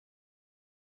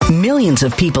Millions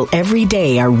of people every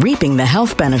day are reaping the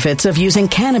health benefits of using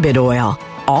cannabis oil,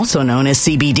 also known as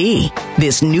CBD.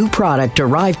 This new product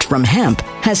derived from hemp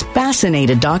has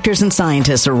fascinated doctors and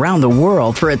scientists around the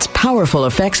world for its powerful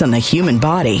effects on the human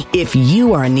body. If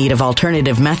you are in need of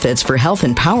alternative methods for health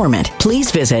empowerment, please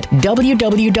visit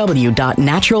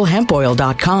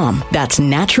www.naturalhempoil.com. That's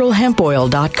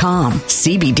naturalhempoil.com.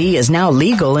 CBD is now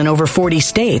legal in over 40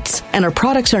 states, and our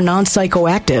products are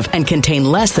non-psychoactive and contain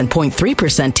less than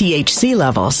 0.3% THC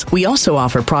levels. We also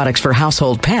offer products for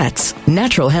household pets.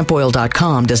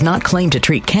 Naturalhempoil.com does not claim to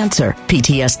treat cancer,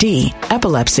 PTSD,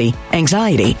 epilepsy,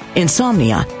 anxiety,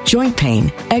 insomnia, joint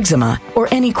pain, eczema, or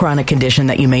any chronic condition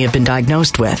that you may have been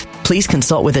diagnosed with. Please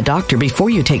consult with a doctor before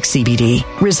you take CBD.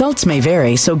 Results may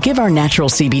vary, so give our natural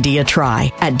CBD a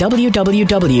try at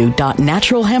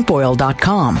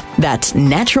www.naturalhempoil.com. That's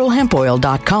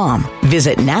naturalhempoil.com.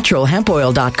 Visit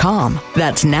naturalhempoil.com.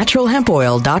 That's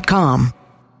naturalhempoil.com.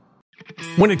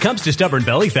 When it comes to stubborn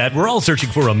belly fat, we're all searching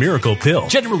for a miracle pill.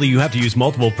 Generally, you have to use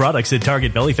multiple products that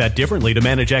target belly fat differently to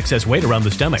manage excess weight around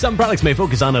the stomach. Some products may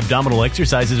focus on abdominal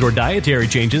exercises or dietary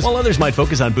changes, while others might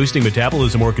focus on boosting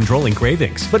metabolism or controlling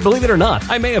cravings. But believe it or not,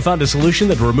 I may have found a solution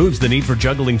that removes the need for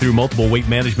juggling through multiple weight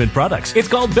management products. It's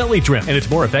called Belly Trim, and it's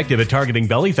more effective at targeting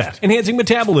belly fat, enhancing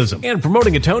metabolism, and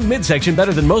promoting a toned midsection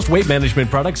better than most weight management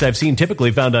products I've seen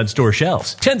typically found on store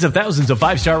shelves. Tens of thousands of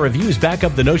 5-star reviews back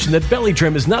up the notion that Belly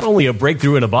Trim is not only a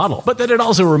breakthrough in a bottle, but that it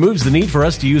also removes the need for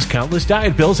us to use countless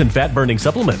diet pills and fat-burning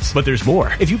supplements. But there's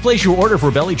more. If you place your order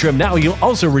for Belly Trim now, you'll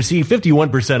also receive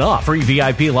 51% off, free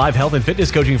VIP live health and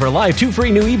fitness coaching for life, 2 free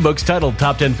new ebooks titled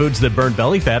Top 10 Foods That Burn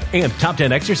Belly Fat and Top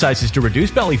 10 Exercises to Reduce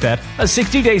Belly Fat, a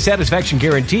 60-day satisfaction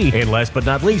guarantee, and last but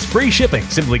not least, free shipping.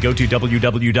 Simply go to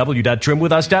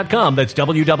www.trimwithus.com. That's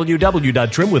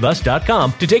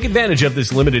www.trimwithus.com to take advantage of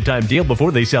this limited time deal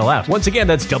before they sell out. Once again,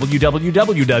 that's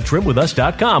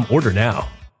www.trimwithus.com. Order now.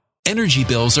 Energy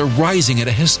bills are rising at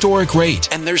a historic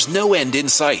rate, and there's no end in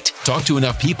sight. Talk to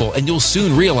enough people, and you'll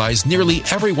soon realize nearly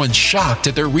everyone's shocked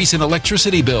at their recent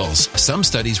electricity bills. Some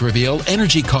studies reveal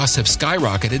energy costs have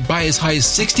skyrocketed by as high as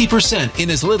 60%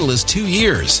 in as little as 2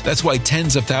 years. That's why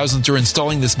tens of thousands are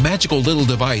installing this magical little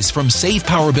device from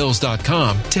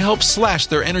SavePowerBills.com to help slash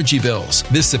their energy bills.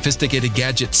 This sophisticated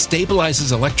gadget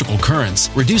stabilizes electrical currents,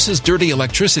 reduces dirty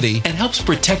electricity, and helps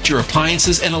protect your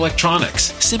appliances and electronics.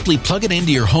 Simply plug it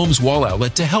into your home's wall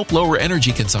outlet to help lower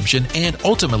energy consumption and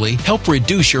ultimately help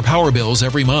reduce your power bills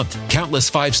every month.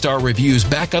 Countless 5-star reviews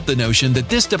back up the notion that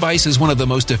this device is one of the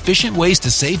most efficient ways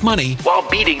to save money while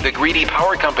beating the greedy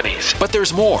power companies. But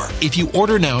there's more. If you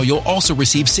order now, you'll also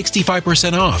receive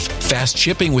 65% off, fast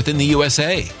shipping within the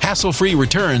USA, hassle-free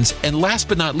returns, and last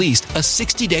but not least, a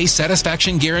 60-day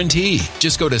satisfaction guarantee.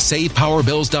 Just go to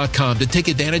SavePowerBills.com to take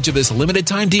advantage of this limited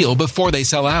time deal before they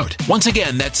sell out. Once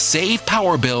again, that's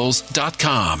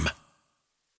SavePowerBills.com.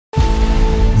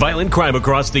 Violent crime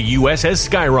across the U.S. has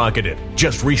skyrocketed.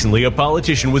 Just recently, a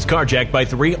politician was carjacked by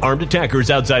 3 armed attackers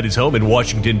outside his home in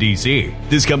Washington, D.C.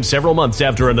 This comes several months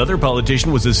after another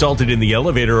politician was assaulted in the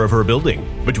elevator of her building.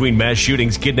 Between mass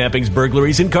shootings, kidnappings,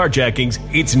 burglaries, and carjackings,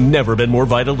 it's never been more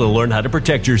vital to learn how to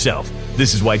protect yourself.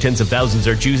 This is why tens of thousands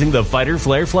are choosing the Fighter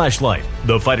Flare flashlight.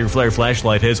 The Fighter Flare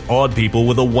flashlight has awed people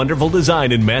with a wonderful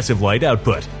design and massive light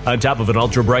output. On top of an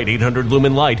ultra-bright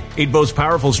 800-lumen light, it boasts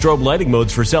powerful strobe lighting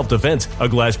modes for self-defense, a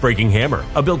glass-breaking hammer,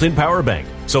 a built-in power bank,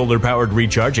 solar-powered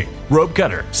recharging, rope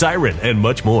cutter, siren, and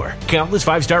much more. Countless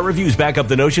 5-star reviews back up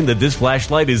the notion that this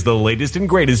flashlight is the latest and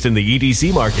greatest in the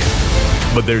EDC market.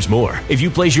 But there's more. If you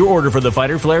place your order for the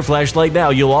Fighter Flare flashlight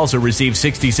now, you'll also receive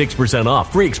 66%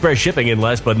 off, free express shipping, and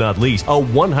last but not least, a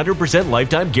 100%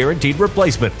 lifetime guaranteed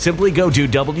replacement. Simply go to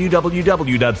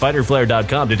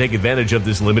www.fighterflare.com to take advantage of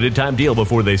this limited time deal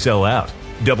before they sell out.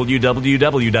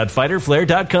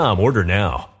 www.fighterflare.com. Order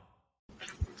now.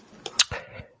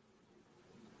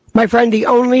 My friend, the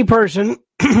only person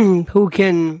who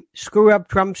can screw up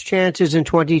Trump's chances in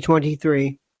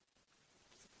 2023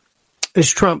 is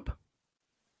Trump.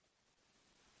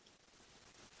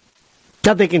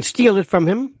 Now, they can steal it from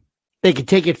him. They can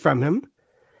take it from him.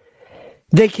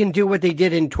 They can do what they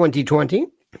did in 2020.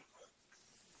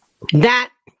 That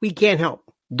we can't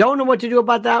help. Don't know what to do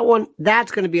about that one.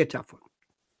 That's going to be a tough one.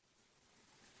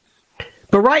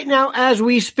 But right now, as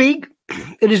we speak,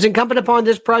 it is incumbent upon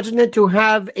this president to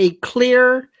have a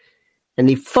clear and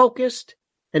a focused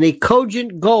and a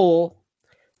cogent goal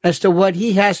as to what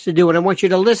he has to do. And I want you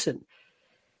to listen.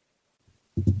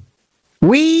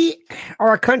 We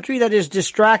are a country that is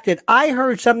distracted. I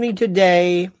heard something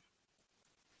today.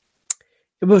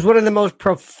 It was one of the most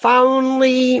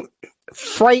profoundly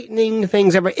frightening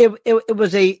things ever. It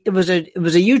was a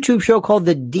YouTube show called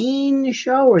The Dean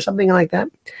Show or something like that.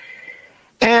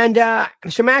 And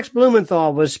Sir Max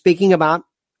Blumenthal was speaking about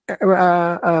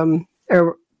Israel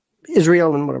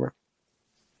and whatever.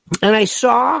 And I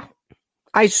saw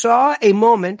a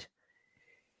moment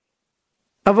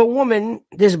of a woman,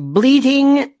 this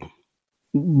bleating,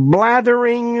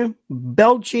 blathering,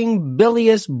 belching,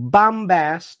 bilious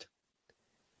bombast.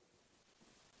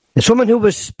 This woman who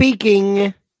was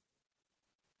speaking,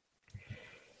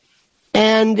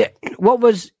 and what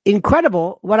was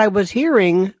incredible, what I was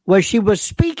hearing was she was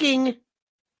speaking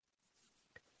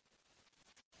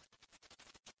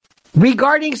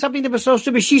regarding something that was so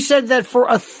stupid. She said that for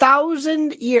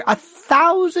 1,000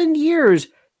 years,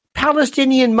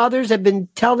 Palestinian mothers have been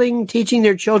teaching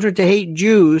their children to hate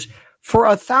Jews for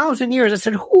 1,000 years. I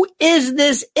said, who is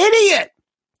this idiot?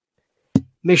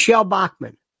 Michelle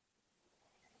Bachmann.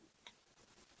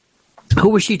 Who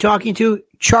was she talking to?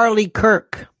 Charlie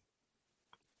Kirk.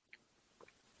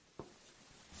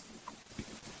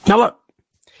 Now look,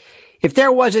 if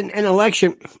there wasn't an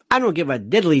election, I don't give a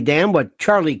diddly damn what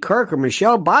Charlie Kirk or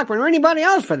Michelle Bachmann or anybody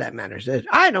else for that matter says.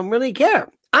 I don't really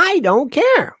care. I don't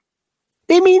care.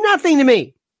 They mean nothing to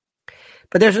me.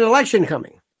 But there's an election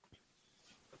coming.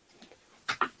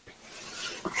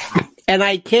 And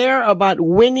I care about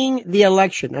winning the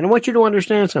election. And I want you to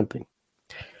understand something.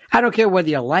 I don't care whether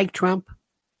you like Trump,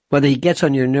 whether he gets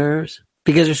on your nerves,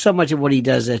 because there's so much of what he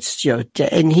does that's,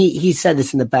 and he said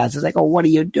this in the past. It's like, oh, what are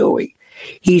you doing?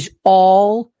 He's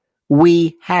all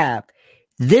we have.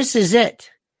 This is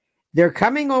it. They're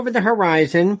coming over the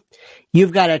horizon.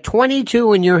 You've got a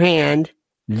 22 in your hand.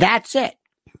 That's it.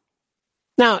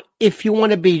 Now, if you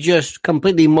want to be just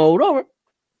completely mowed over,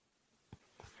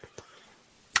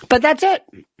 but that's it.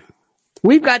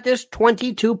 We've got this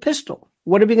 22 pistol.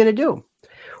 What are we going to do?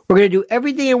 We're going to do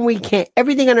everything we can,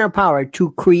 everything in our power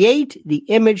to create the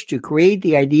image, to create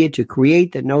the idea, to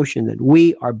create the notion that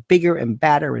we are bigger and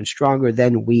badder and stronger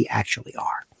than we actually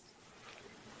are.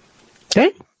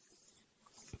 Okay?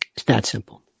 It's that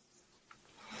simple.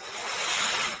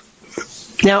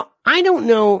 Now, I don't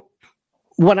know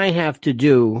what I have to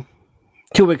do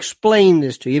to explain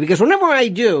this to you, because whenever I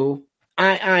do,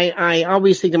 I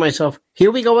always think to myself,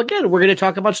 here we go again. We're going to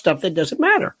talk about stuff that doesn't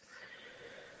matter.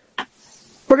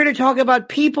 We're going to talk about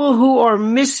people who are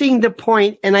missing the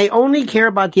point, and I only care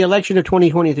about the election of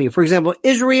 2023. For example,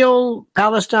 Israel,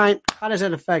 Palestine, how does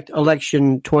that affect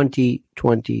election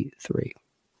 2023?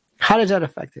 How does that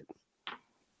affect it?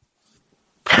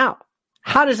 How?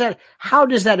 How does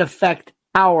that affect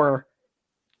our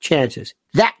chances?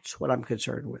 That's what I'm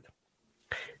concerned with.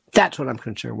 That's what I'm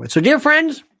concerned with. So, dear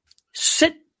friends,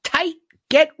 sit tight,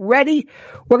 get ready.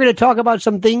 We're going to talk about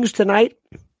some things tonight.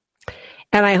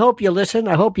 And I hope you listen.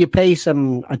 I hope you pay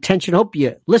some attention. I hope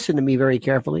you listen to me very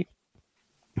carefully,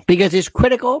 because it's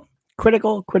critical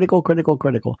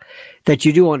that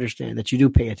you do understand, that you do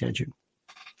pay attention.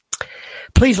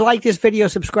 Please like this video,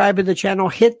 subscribe to the channel,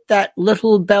 hit that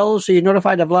little bell so you're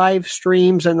notified of live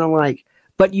streams and the like.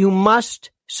 But you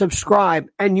must subscribe,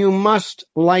 and you must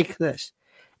like this,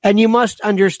 and you must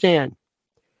understand.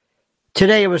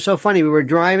 Today it was so funny. We were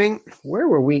driving. Where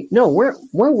were we? No, where?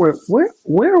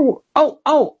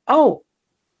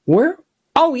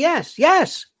 Oh, yes.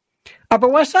 Upper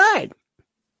West Side.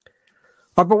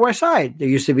 There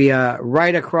used to be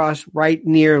right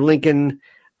near Lincoln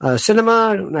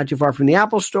Cinema, not too far from the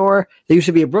Apple Store. There used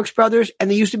to be a Brooks Brothers, and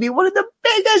there used to be one of the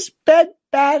biggest Bed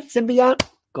Baths and Beyond.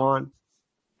 Gone.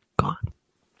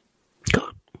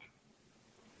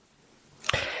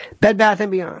 Bed Bath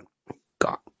and Beyond.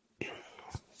 Gone.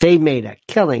 They made a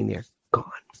killing there. Gone.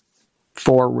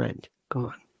 For rent.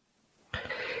 Gone.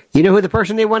 You know who the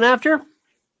person they went after?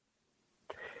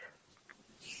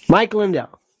 Mike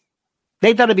Lindell.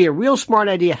 They thought it'd be a real smart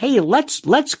idea. Hey,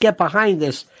 let's get behind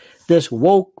this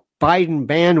woke Biden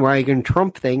bandwagon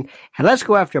Trump thing, and let's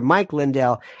go after Mike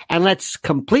Lindell, and let's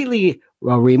completely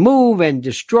remove and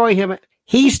destroy him.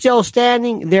 He's still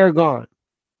standing. They're gone.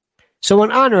 So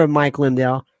in honor of Mike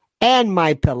Lindell and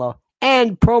MyPillow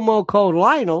and promo code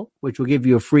Lionel, which will give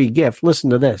you a free gift,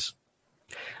 listen to this.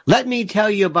 Let me tell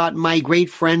you about my great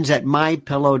friends at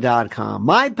MyPillow.com.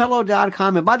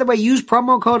 MyPillow.com. And by the way, use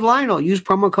promo code Lionel. Use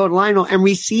promo code Lionel and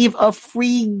receive a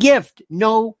free gift.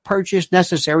 No purchase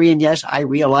necessary. And yes, I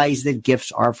realize that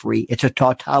gifts are free. It's a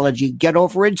tautology. Get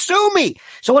over it. Sue me.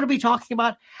 So what are we talking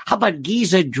about? How about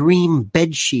Giza Dream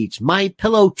bed sheets,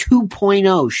 MyPillow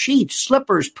 2.0, sheets,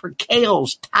 slippers,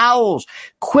 percales, towels,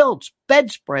 quilts,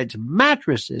 bedspreads,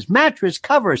 mattresses, mattress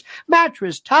covers,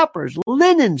 mattress toppers,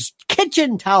 linens,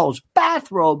 kitchen towels, towels,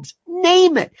 bathrobes,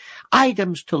 name it.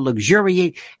 Items to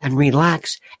luxuriate and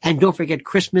relax. And don't forget,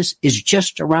 Christmas is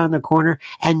just around the corner.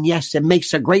 And yes, it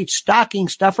makes a great stocking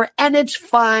stuffer, and it's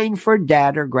fine for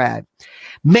dad or grad.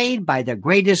 Made by the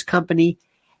greatest company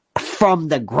from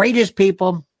the greatest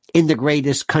people in the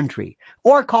greatest country.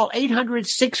 Or call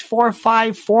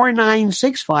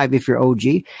 800-645-4965 if you're OG,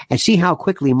 and see how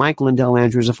quickly Mike Lindell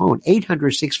answers the phone.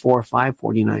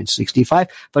 800-645-4965.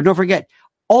 But don't forget,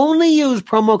 only use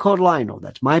promo code Lionel.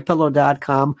 That's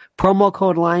MyPillow.com. Promo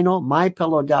code Lionel.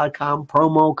 MyPillow.com.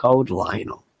 Promo code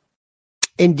Lionel.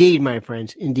 Indeed, my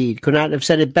friends. Indeed. Could not have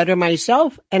said it better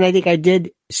myself, and I think I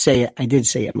did say it. I did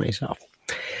say it myself.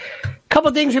 A couple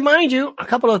of things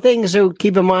to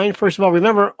keep in mind. First of all,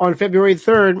 remember, on February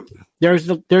 3rd, there's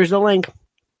the link.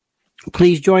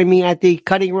 Please join me at the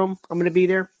cutting room. I'm going to be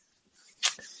there.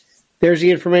 There's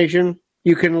the information.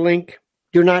 You can link.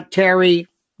 Do not tarry.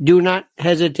 Do not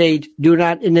hesitate. Do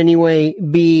not in any way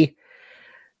be,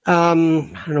 I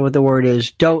don't know what the word is.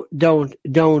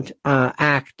 Don't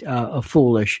act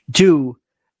foolish. Do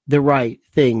the right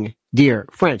thing, dear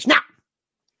friends. Now,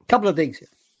 a couple of things here.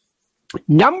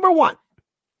 Number one,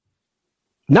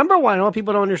 I want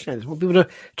people to understand this. I want people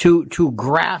to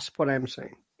grasp what I'm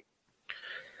saying.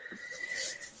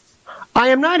 I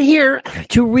am not here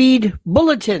to read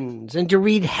bulletins and to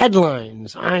read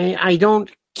headlines. I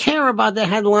don't care about the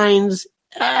headlines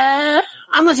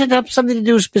unless it has something to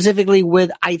do specifically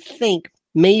with, I think,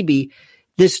 maybe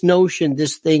this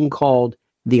thing called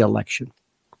the election.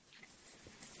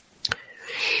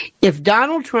 If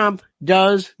Donald Trump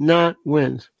does not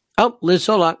win, Liz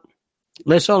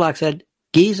Solak said,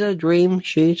 Giza dream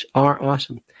sheets are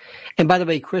awesome. And by the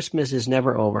way, Christmas is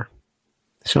never over.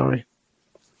 Sorry.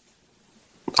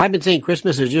 I've been saying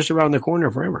Christmas is just around the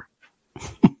corner forever.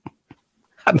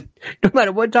 No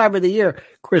matter what time of the year,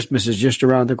 Christmas is just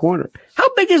around the corner.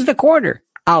 How big is the corner?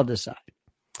 I'll decide.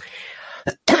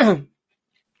 I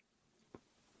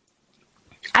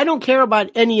don't care about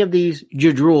any of these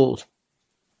jadrules.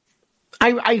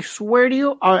 I swear to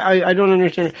you, I don't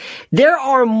understand it. There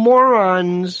are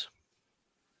morons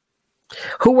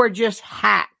who are just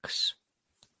hacks.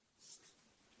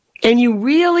 And you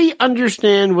really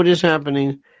understand what is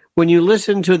happening when you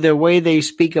listen to the way they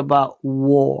speak about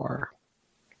war.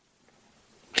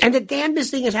 And the damnedest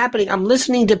thing is happening. I'm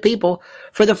listening to people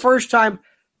for the first time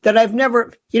that I've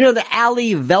never, the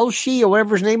Ali Velshi or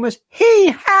whatever his name was,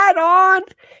 he had on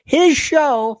his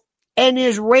show an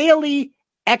Israeli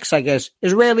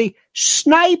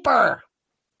sniper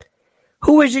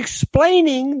who is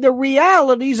explaining the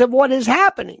realities of what is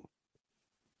happening.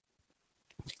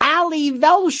 Ali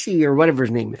Velshi or whatever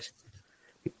his name is.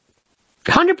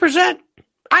 100%.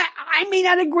 I may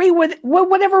not agree with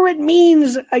whatever it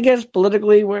means, I guess,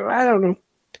 politically. I don't know.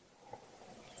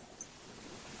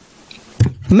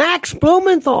 Max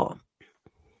Blumenthal.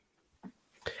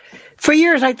 For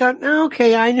years I thought,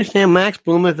 okay, I understand Max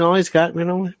Blumenthal. He's got,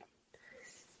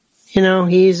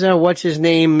 he's, what's his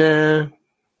name?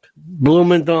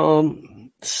 Blumenthal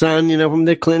son, from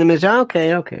the Clinton.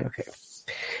 Okay.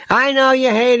 I know you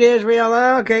hate Israel.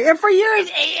 Okay. And for years,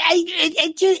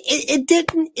 it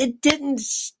didn't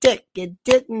stick. It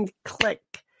didn't click.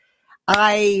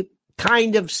 I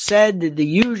kind of said the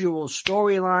usual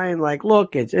storyline, like,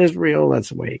 look, it's Israel. That's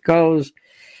the way it goes.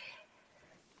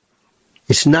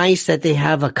 It's nice that they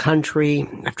have a country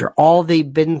after all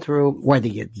they've been through, whether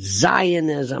it's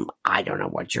Zionism, I don't know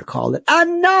what you call it.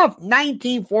 Enough!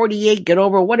 1948, get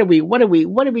over. What are we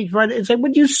trying to say?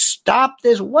 Would you stop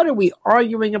this? What are we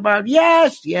arguing about?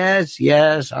 Yes,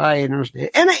 I understand.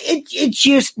 And it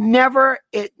just never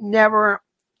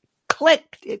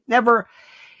clicked.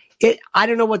 I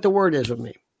don't know what the word is with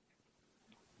me.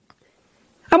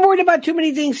 I'm worried about too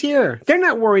many things here. They're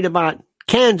not worried about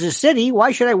Kansas City.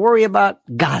 Why should I worry about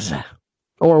Gaza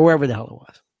or wherever the hell it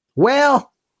was? Well,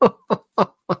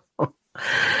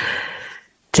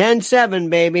 10-7,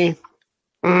 baby.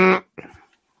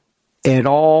 It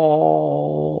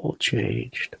all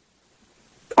changed.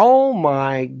 Oh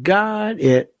my God,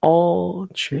 it all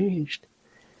changed.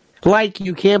 Like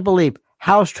you can't believe.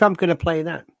 How's Trump going to play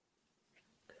that?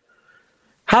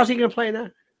 How's he going to play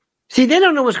that? See, they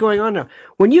don't know what's going on now.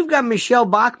 When you've got Michelle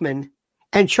Bachmann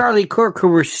and Charlie Kirk who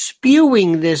were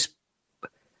spewing this,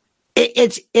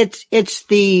 it's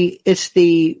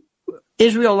the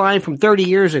Israel line from 30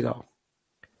 years ago.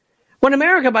 When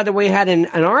America, by the way, had an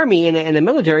army and a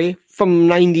military from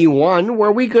 91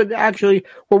 where we could actually,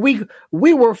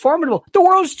 we were formidable. The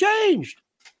world's changed.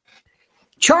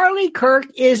 Charlie Kirk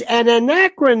is an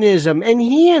anachronism, and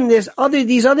he and these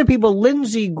other people,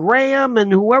 Lindsey Graham and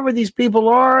whoever these people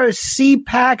are,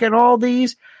 CPAC and all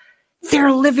these,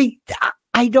 They're living.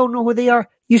 I don't know who they are.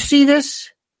 You see this?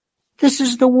 This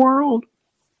is the world.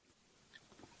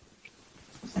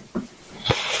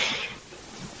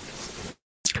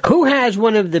 Who has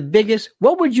one of the biggest,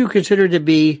 what would you consider to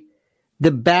be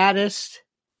the baddest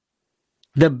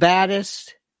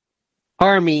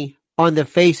army on the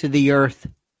face of the earth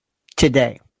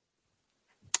today?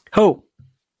 Who?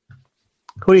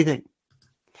 Who do you think?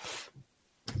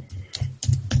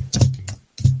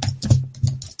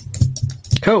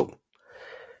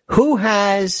 Who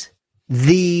has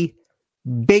the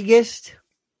biggest?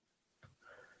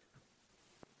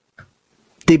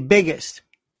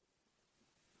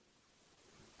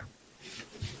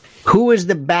 Who is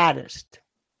the baddest?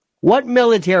 What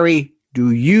military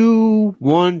do you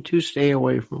want to stay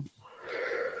away from?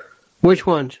 Which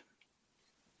ones?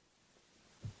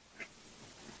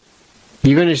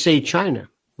 You're going to say China,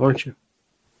 aren't you?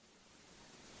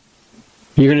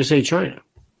 You're going to say China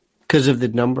because of the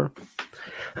number.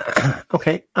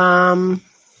 Okay.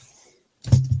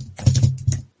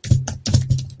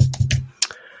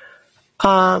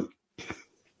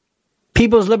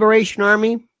 People's Liberation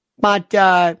Army, about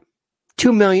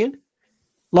 2 million,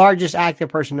 largest active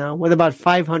personnel with about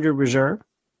 500 reserve.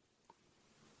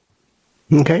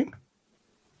 Okay.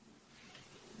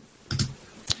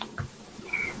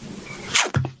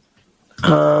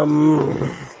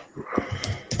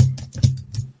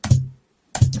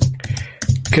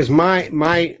 Because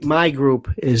my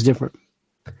group is different.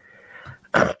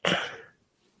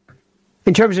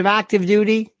 In terms of active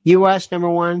duty, U.S. number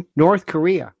one, North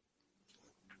Korea.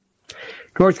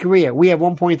 We have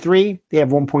 1.3, they have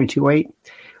 1.28.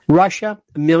 Russia,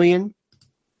 1 million.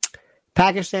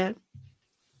 Pakistan.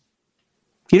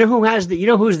 You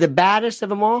know who's the baddest of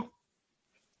them all?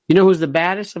 You know who's the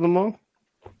baddest of them all?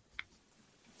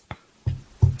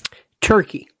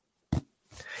 Turkey.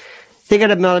 They got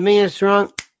 1 million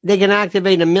strong. They can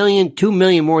activate 1 million, 2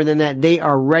 million more than that. They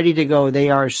are ready to go. They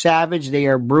are savage. They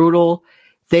are brutal.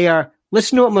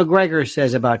 Listen to what McGregor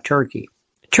says about Turkey.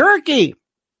 Turkey.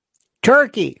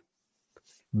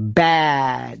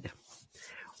 Bad.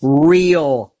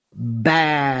 Real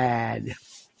bad.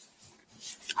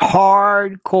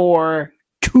 Hardcore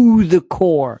to the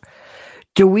core.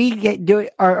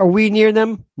 Are we near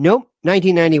them? Nope.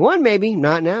 1991 maybe,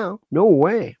 not now. No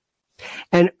way.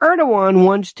 And Erdogan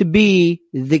wants to be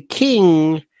the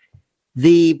king,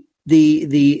 the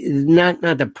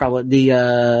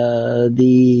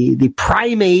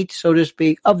primate, so to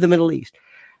speak, of the Middle East.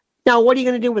 Now, what are you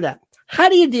going to do with that? How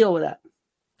do you deal with that?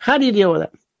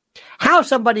 How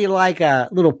somebody like a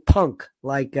little punk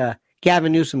like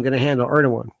Gavin Newsom going to handle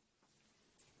Erdogan?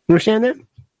 You understand that?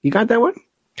 You got that one?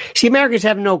 See, Americans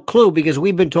have no clue because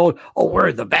we've been told, oh,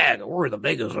 we're the bad, we're the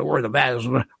biggest, we're the baddest.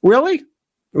 Really?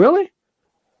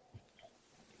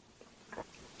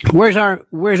 Where's all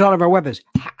of our weapons?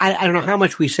 I don't know how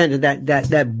much we sent to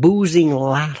that boozing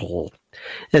lattle,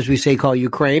 as we say, call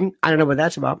Ukraine. I don't know what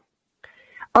that's about.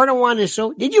 Erdogan is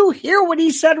so... Did you hear what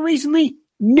he said recently?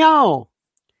 No.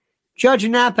 Judge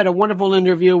Knapp had a wonderful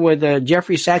interview with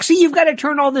Jeffrey Sachs. See, you've got to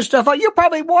turn all this stuff out. You're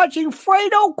probably watching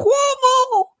Fredo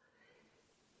Cuomo.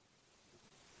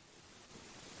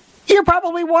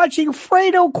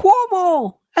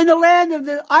 And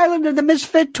the island of the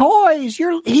misfit toys.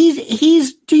 I'm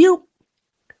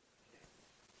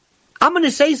going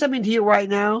to say something to you right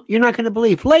now. You're not going to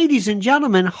believe. Ladies and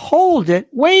gentlemen, hold it.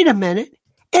 Wait a minute.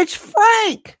 It's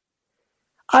Frank.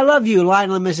 I love you,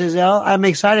 Lionel and Mrs. L. I'm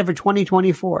excited for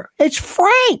 2024. It's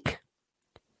Frank.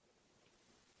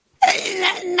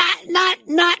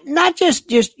 Not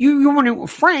just you're wondering,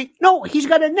 Frank. No, he's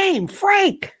got a name.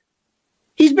 Frank.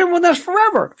 He's been with us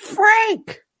forever.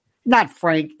 Frank. Not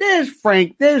Frank this,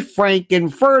 Frank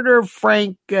Inverter,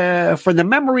 Frank for the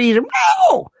memories.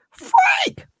 No,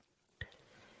 Frank.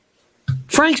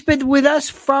 Frank's been with us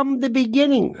from the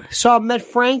beginning. Met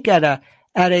Frank at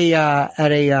an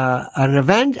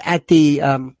event at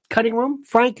the cutting room.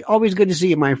 Frank, always good to see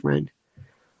you, my friend.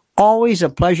 Always a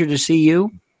pleasure to see you.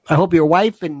 I hope your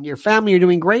wife and your family are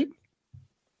doing great.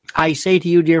 I say to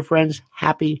you, dear friends,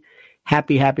 happy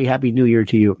New Year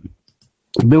to you.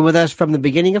 You've been with us from the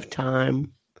beginning of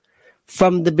time.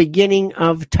 From the beginning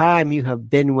of time, you have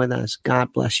been with us.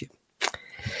 God bless you.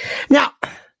 Now,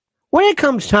 when it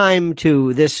comes time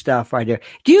to this stuff right here,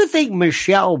 do you think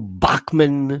Michelle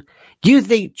Bachmann, do you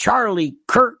think Charlie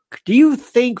Kirk, do you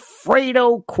think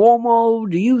Fredo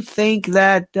Cuomo, do you think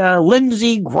that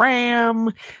Lindsey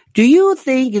Graham, do you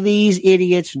think these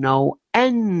idiots know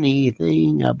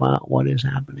anything about what is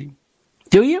happening?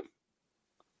 Do you?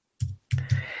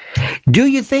 Do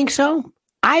you think so?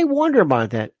 I wonder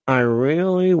about that. I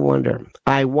really wonder.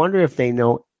 I wonder if they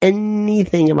know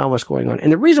anything about what's going on.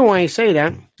 And the reason why I say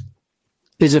that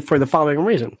is for the following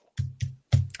reason.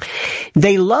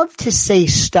 They love to say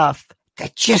stuff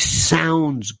that just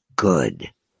sounds good.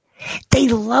 They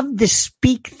love to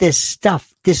speak this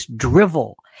stuff, this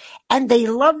drivel. And they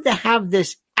love to have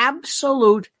this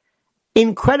absolute,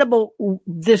 incredible,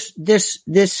 this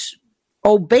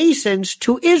obeisance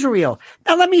to Israel.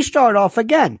 Now, let me start off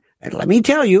again. And let me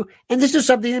tell you, and this is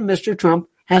something that Mr. Trump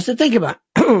has to think about.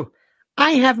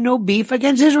 I have no beef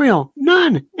against Israel.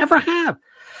 None. Never have.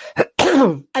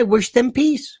 I wish them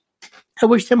peace. I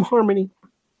wish them harmony.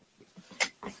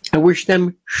 I wish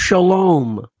them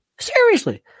shalom.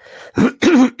 Seriously.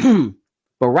 But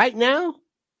right now,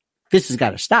 this has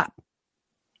got to stop.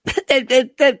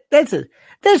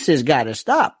 This has got to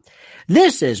stop.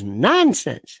 This is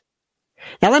nonsense.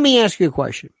 Now, let me ask you a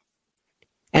question.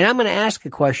 And I'm going to ask a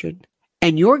question,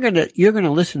 and you're going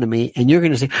to listen to me, and you're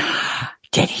going to say,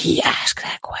 did he ask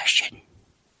that question?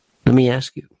 Let me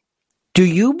ask you. Do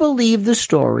you believe the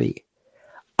story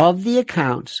of the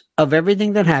accounts of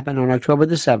everything that happened on October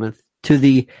the 7th to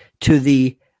the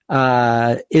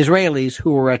Israelis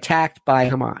who were attacked by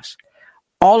Hamas?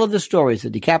 All of the stories, the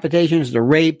decapitations, the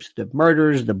rapes, the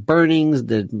murders, the burnings,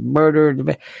 the murder.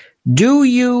 Do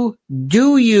you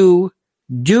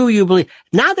believe,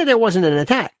 not that there wasn't an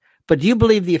attack, but do you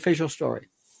believe the official story?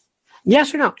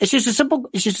 Yes or no? It's just a simple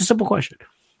question.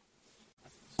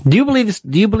 Do you believe this?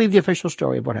 Do you believe the official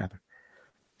story of what happened?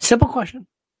 Simple question.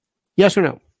 Yes or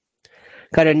no?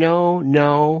 Gotta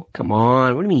no. Come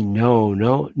on. What do you mean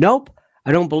no? Nope.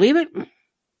 I don't believe it.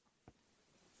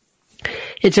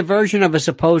 It's a version of a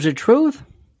supposed truth.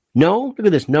 No. Look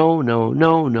at this. No.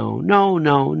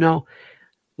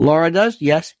 Laura does?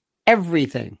 Yes.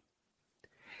 Everything.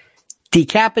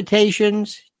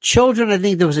 Decapitations, children. I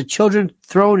think there was a children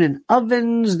thrown in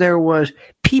ovens. There was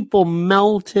people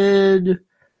melted.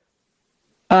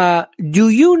 Do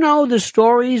you know the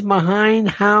stories behind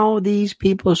how these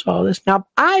people saw this? Now,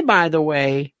 I, by the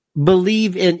way,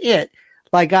 believe in it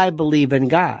like I believe in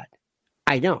God.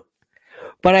 I don't.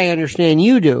 But I understand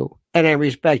you do, and I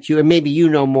respect you, and maybe you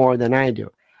know more than I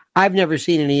do. I've never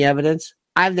seen any evidence.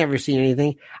 I've never seen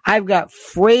anything. I've got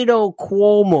Fredo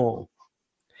Cuomo,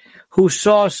 who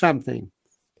saw something.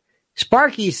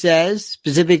 Sparky says,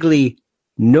 specifically,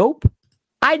 nope.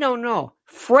 I don't know.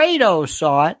 Fredo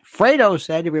saw it. Fredo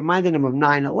said it reminded him of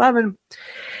 9/11.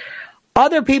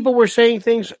 Other people were saying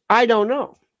things, I don't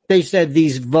know. They said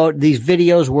these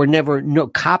videos were never, no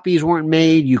copies weren't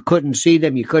made. You couldn't see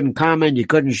them. You couldn't comment. You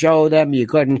couldn't show them. You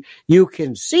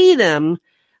can see them,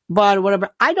 but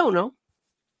whatever. I don't know.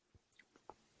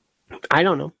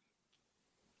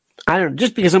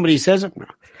 Just because somebody says it. No.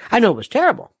 I know it was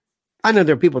terrible. I know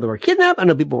there are people that were kidnapped. I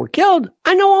know people were killed.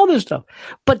 I know all this stuff.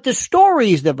 But the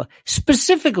stories,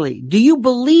 specifically, do you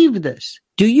believe this?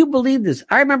 Do you believe this?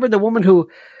 I remember the woman I'll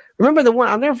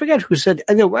never forget, who said,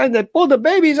 and they pulled the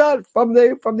babies out from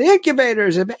the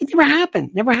incubators. It never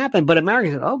happened. But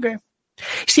America said, okay.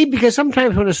 See, because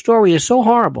sometimes when a story is so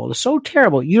horrible, it's so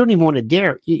terrible, you don't even want to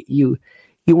dare. You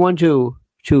want to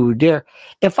dare.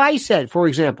 If I said, for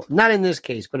example, not in this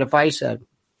case, but if I said,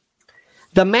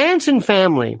 the Manson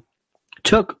family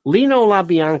took Lino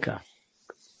LaBianca.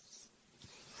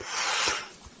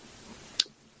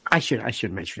 I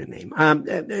should mention the name.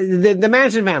 The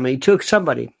Manson family took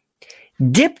somebody,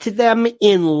 dipped them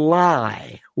in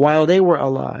lye while they were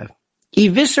alive,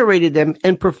 eviscerated them,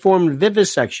 and performed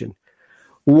vivisection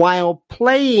while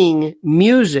playing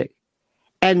music,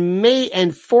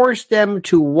 and forced them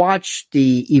to watch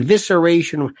the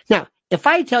evisceration. Now, if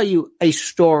I tell you a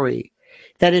story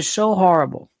that is so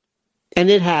horrible,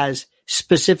 and it has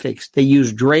specifics, they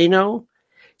used Drano,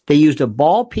 they used a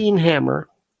ball-peen hammer,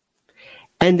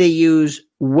 and they use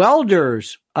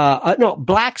blacksmith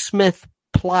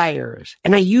pliers.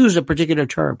 And I use a particular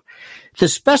term. The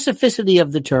specificity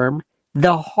of the term,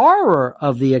 the horror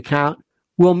of the account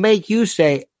will make you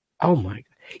say, oh my God.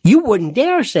 You wouldn't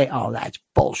dare say, oh, that's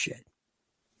bullshit.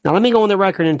 Now, let me go on the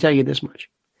record and tell you this much.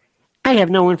 I have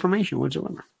no information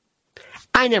whatsoever.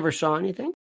 I never saw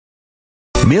anything.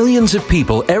 Millions of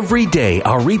people every day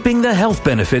are reaping the health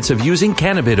benefits of using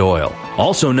cannabis oil,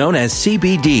 also known as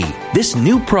CBD. This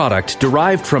new product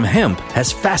derived from hemp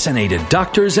has fascinated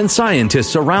doctors and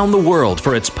scientists around the world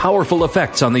for its powerful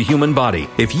effects on the human body.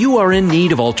 If you are in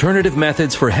need of alternative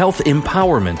methods for health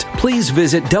empowerment, please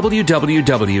visit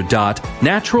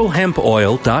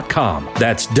www.naturalhempoil.com.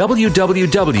 That's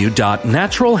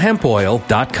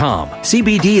www.naturalhempoil.com.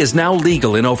 CBD is now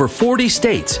legal in over 40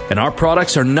 states, and our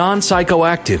products are non-psychoactive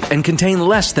psychoactive and contain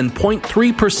less than 0.3%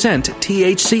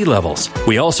 THC levels.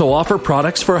 We also offer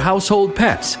products for household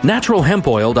pets.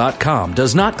 NaturalHempOil.com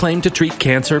does not claim to treat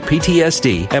cancer,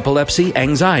 PTSD, epilepsy,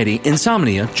 anxiety,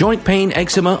 insomnia, joint pain,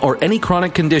 eczema, or any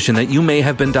chronic condition that you may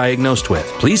have been diagnosed with.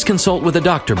 Please consult with a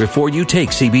doctor before you take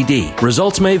CBD.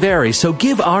 Results may vary, so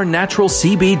give our natural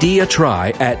CBD a try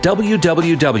at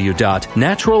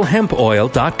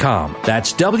www.naturalhempoil.com.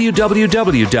 That's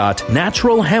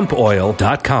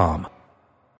www.naturalhempoil.com.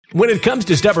 When it comes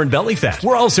to stubborn belly fat,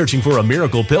 we're all searching for a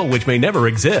miracle pill which may never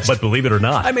exist. But believe it or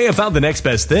not, I may have found the next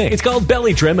best thing. It's called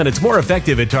Belly Trim, and it's more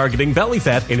effective at targeting belly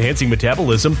fat, enhancing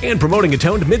metabolism, and promoting a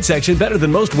toned midsection better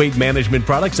than most weight management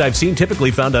products I've seen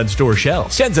typically found on store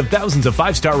shelves. Tens of thousands of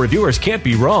 5-star reviewers can't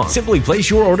be wrong. Simply place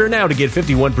your order now to get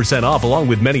 51% off along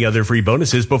with many other free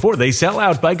bonuses before they sell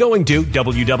out by going to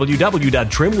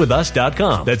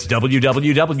www.trimwithus.com. That's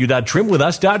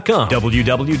www.trimwithus.com.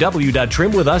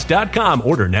 www.trimwithus.com.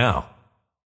 Order now.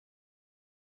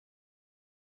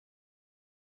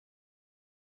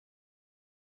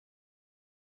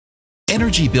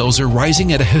 Energy bills are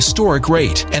rising at a historic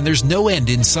rate, and there's no end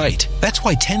in sight. That's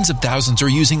why tens of thousands are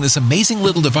using this amazing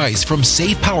little device from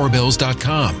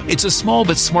SavePowerBills.com. It's a small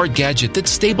but smart gadget that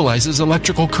stabilizes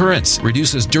electrical currents,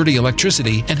 reduces dirty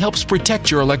electricity, and helps protect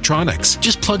your electronics.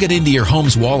 Just plug it into your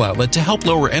home's wall outlet to help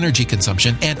lower energy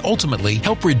consumption and ultimately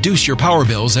help reduce your power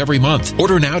bills every month.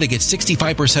 Order now to get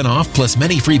 65% off plus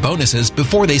many free bonuses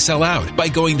before they sell out by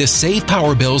going to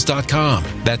SavePowerBills.com.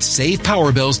 That's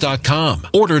SavePowerBills.com.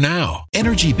 Order now.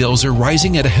 Energy bills are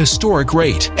rising at a historic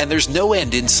rate, and there's no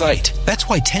end in sight. That's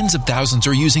why tens of thousands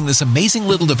are using this amazing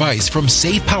little device from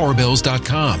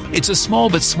SavePowerBills.com. It's a small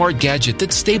but smart gadget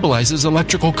that stabilizes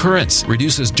electrical currents,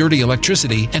 reduces dirty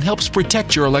electricity, and helps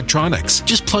protect your electronics.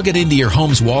 Just plug it into your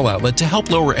home's wall outlet to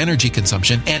help lower energy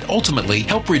consumption and ultimately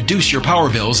help reduce your power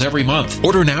bills every month.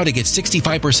 Order now to get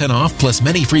 65% off plus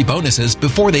many free bonuses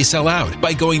before they sell out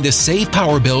by going to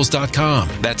SavePowerBills.com.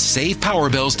 That's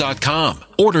SavePowerBills.com.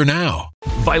 Order now.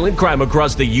 Violent crime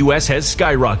across the U.S. has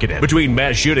skyrocketed. Between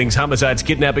mass shootings, homicides,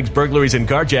 kidnappings, burglaries, and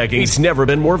carjackings, it's never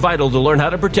been more vital to learn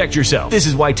how to protect yourself. This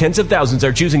is why tens of thousands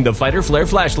are choosing the Fighter Flare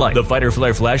flashlight. The Fighter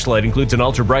Flare flashlight includes an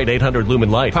ultra-bright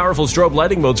 800-lumen light, powerful strobe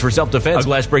lighting modes for self-defense, a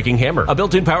glass-breaking hammer, a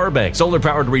built-in power bank,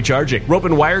 solar-powered recharging, rope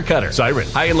and wire cutter, siren,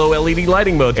 high and low LED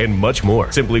lighting mode, and much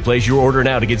more. Simply place your order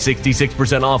now to get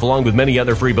 66% off along with many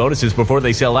other free bonuses before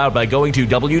they sell out by going to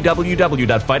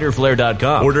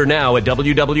www.fighterflare.com. Order now at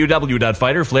www.fighterflare.com.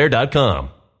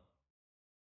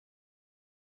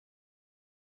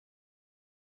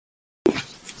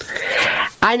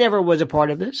 I never was a part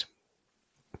of this.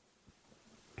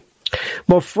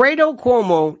 But Fredo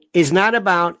Cuomo is not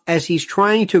about, as he's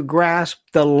trying to grasp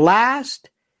the last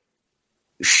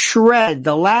shred,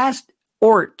 the last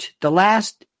the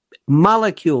last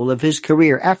molecule of his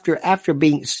career after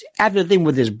the thing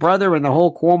with his brother and the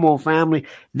whole Cuomo family.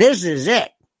 This is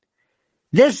it.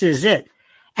 This is it.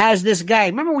 As this guy,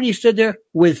 remember when you stood there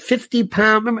with 50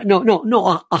 pounds,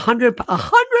 100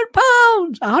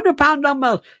 pound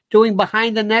dumbbells doing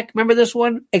behind the neck. Remember this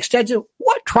one? Extension.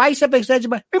 What? Tricep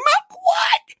extension. Remember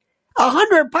what?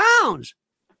 100 pounds.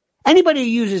 Anybody who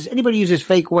uses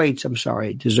fake weights, I'm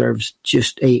sorry, deserves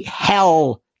just a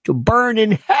hell to burn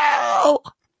in hell.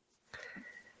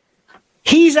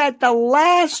 He's at the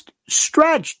last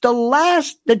stretch,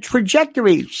 the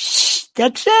trajectory.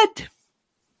 That's it.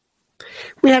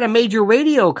 We had a major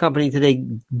radio company today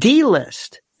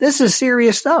delist. This is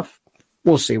serious stuff.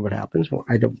 We'll see what happens. Well,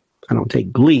 I don't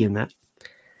take glee in that.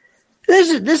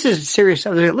 This is serious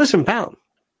stuff. Listen, pal.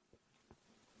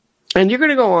 And you're going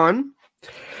to go on,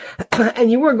 and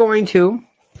you are going to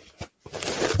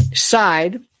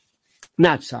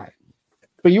but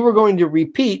you were going to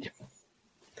repeat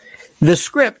the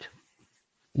script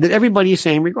that everybody is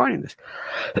saying regarding this.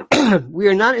 We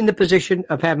are not in the position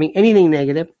of having anything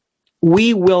negative.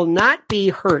 We will not be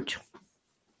hurt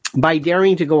by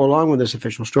daring to go along with this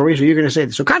official story. So you're going to say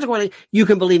this. So consequently, you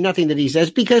can believe nothing that he says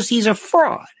because he's a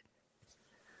fraud.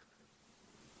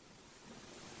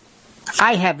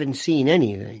 I haven't seen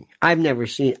anything. I've never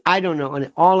seen. I don't know.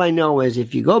 And all I know is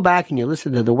if you go back and you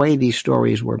listen to the way these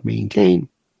stories were maintained,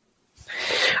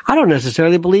 I don't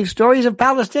necessarily believe stories of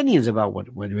Palestinians about what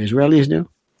Israelis do.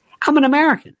 I'm an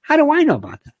American. How do I know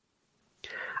about that?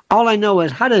 All I know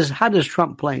is how does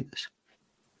Trump play this?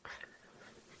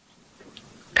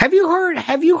 Have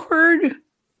you heard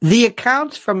the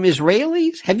accounts from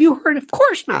Israelis? Have you heard? Of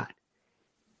course not.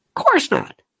 Of course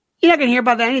not. You're not going to hear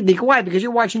about that anything. Why? Because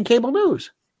you're watching cable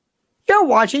news. You're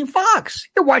watching Fox.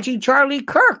 You're watching Charlie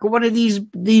Kirk or one of these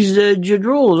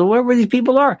jadruls or whatever these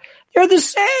people are. They're the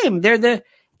same.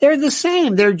 They're the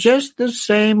same. They're just the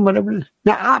same, whatever.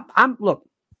 Now, look.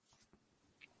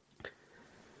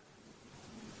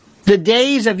 The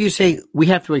days of you saying, we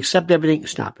have to accept everything,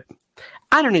 stop it.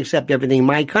 I don't accept everything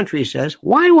my country says.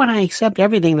 Why would I accept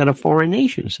everything that a foreign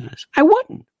nation says? I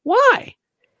wouldn't. Why?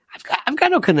 I've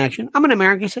got no connection. I'm an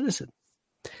American citizen.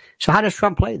 So how does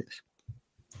Trump play this?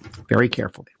 Very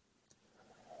carefully.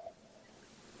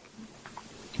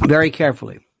 Very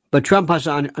carefully. But Trump has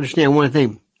to understand one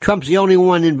thing. Trump's the only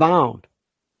one involved.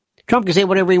 Trump can say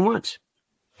whatever he wants.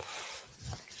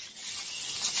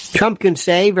 Trump can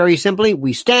say very simply,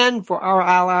 we stand for our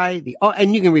ally,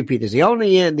 and you can repeat this, the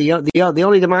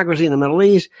only democracy in the Middle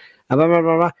East, blah, blah,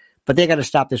 blah, blah. But they got to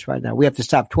stop this right now. We have to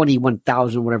stop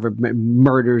 21,000 whatever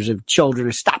murders of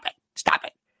children. Stop it. Stop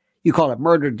it. You call it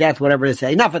murder, death, whatever they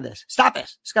say. Enough of this. Stop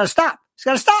this. It's got to stop. It's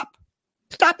got to stop.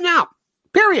 Stop now.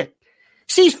 Period.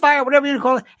 Ceasefire, whatever you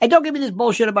call it. And don't give me this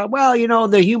bullshit about,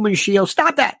 the human shield.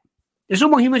 Stop that. There's no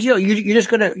more human shield. You're just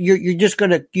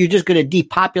gonna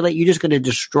depopulate. You're just gonna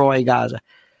destroy Gaza.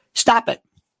 Stop it.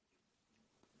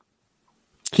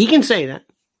 He can say that.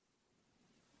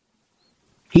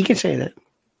 He can say that.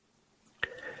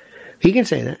 He can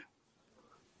say that.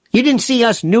 You didn't see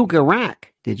us nuke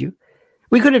Iraq, did you?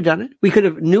 We could have done it. We could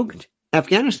have nuked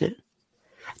Afghanistan.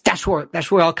 That's where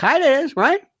Al Qaeda is,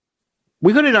 right?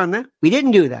 We could have done that. We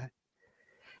didn't do that.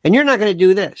 And you're not going to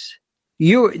do this.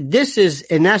 This is,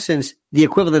 in essence, the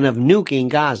equivalent of nuking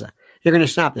Gaza. They're going to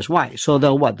stop this. Why? So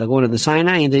they'll what? They'll go into the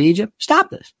Sinai, into Egypt?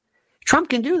 Stop this. Trump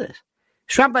can do this.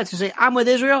 Trump has to say, I'm with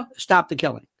Israel, stop the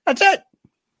killing. That's it.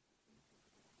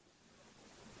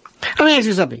 Let me ask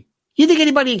you something. You think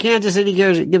anybody in Kansas City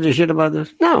gives a shit about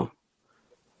this? No.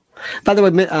 By the way,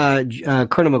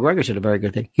 Colonel McGregor said a very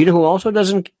good thing. You know who also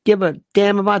doesn't give a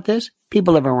damn about this?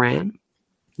 People of Iran.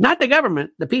 Not the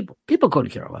government, the people. People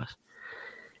couldn't care less.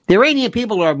 The Iranian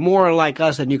people are more like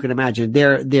us than you can imagine.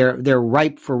 They're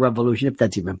ripe for revolution, if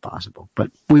that's even possible.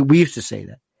 But we used to say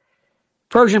that.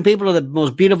 Persian people are the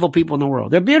most beautiful people in the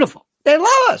world. They're beautiful. They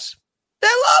love us. They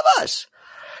love us.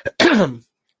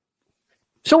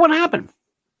 So what happened?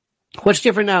 What's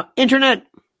different now? Internet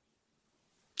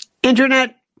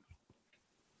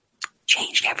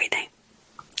changed everything.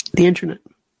 The internet.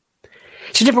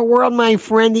 It's a different world, my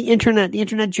friend. The internet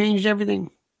changed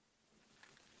everything.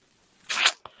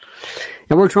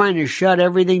 And we're trying to shut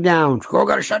everything down. We're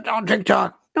going to shut down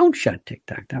TikTok. Don't shut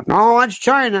TikTok down. No, it's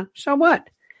China. So what?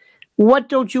 What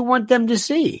don't you want them to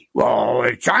see? Well,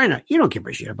 it's China. You don't give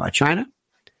a shit about China.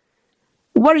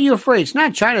 What are you afraid? It's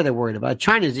not China they're worried about.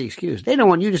 China's the excuse. They don't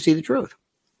want you to see the truth.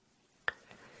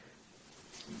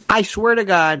 I swear to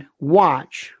God,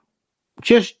 watch.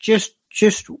 Just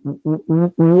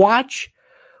watch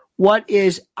what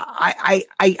is,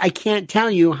 I can't tell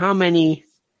you how many.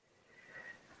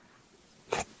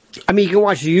 I mean, you can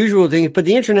watch the usual things, but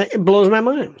the internet, it blows my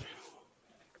mind.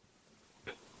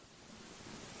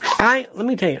 Let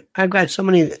me tell you, I've got so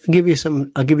many. I'll give you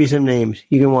some names.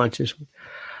 You can watch this one.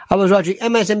 I was watching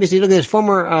MSNBC. Look at this.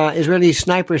 Former Israeli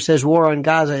sniper says war on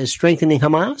Gaza is strengthening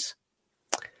Hamas.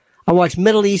 I watched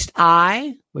Middle East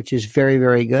Eye, which is very,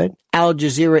 very good. Al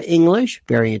Jazeera English,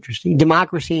 very interesting.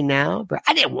 Democracy Now.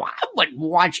 I wouldn't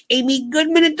watch Amy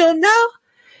Goodman until now.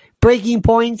 Breaking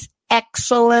Points,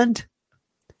 excellent.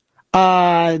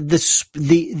 The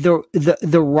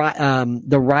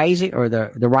rising,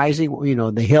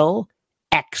 the Hill,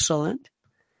 excellent.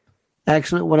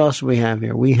 Excellent. What else do we have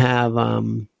here? We have,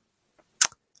 oh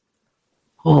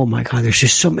my God, there's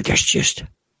just so much.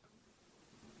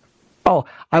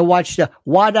 I watched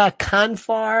Wada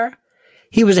Kanfar.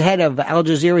 He was the head of Al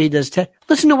Jazeera. He does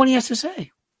listen to what he has to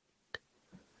say.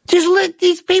 Just let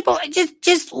these people,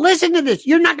 just listen to this.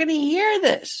 You're not going to hear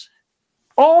this.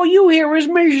 All you hear is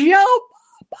Michelle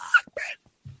Bachmann.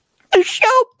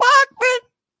 Michelle Bachmann.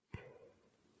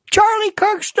 Charlie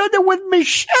Kirk stood there with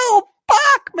Michelle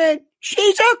Bachmann.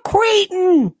 She's a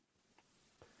cretin.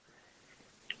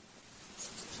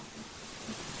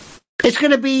 It's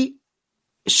going to be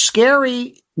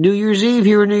scary New Year's Eve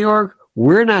here in New York.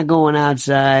 We're not going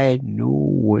outside. No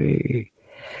way.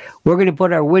 We're going to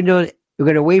put our windows. We're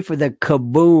going to wait for the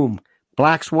kaboom.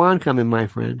 Black Swan coming, my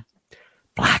friend.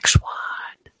 Black Swan.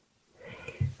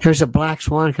 There's a black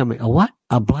swan coming. A what?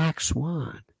 A black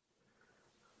swan.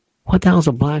 What the hell's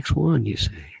a black swan, you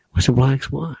say? What's a black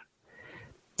swan?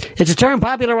 It's a term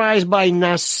popularized by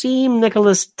Nassim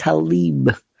Nicholas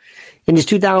Taleb in his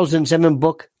 2007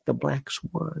 book, The Black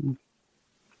Swan.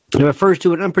 It refers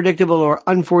to an unpredictable or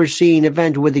unforeseen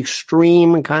event with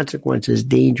extreme consequences,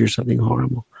 danger, something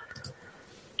horrible.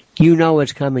 You know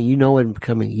it's coming. You know it's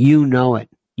coming. You know it.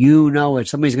 You know it.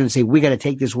 Somebody's going to say, we got to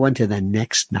take this one to the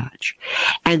next notch.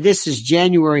 And this is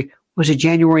January.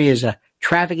 January is a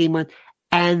trafficking month.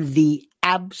 And the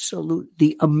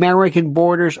American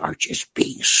borders are just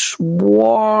being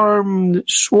swarmed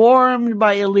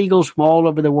by illegals from all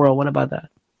over the world. What about that?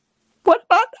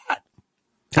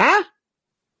 Huh?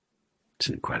 It's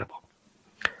incredible.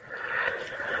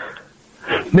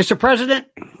 Mr. President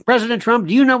Trump,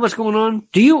 do you know what's going on?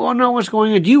 Do you all know what's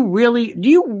going on? Do you really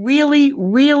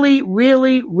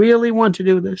want to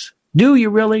do this? Do you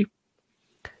really?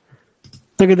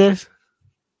 Look at this.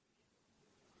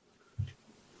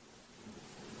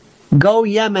 Go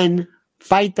Yemen,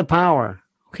 fight the power.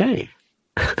 Okay.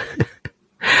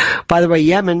 By the way,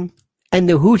 Yemen and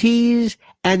the Houthis,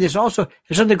 and there's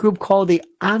another group called the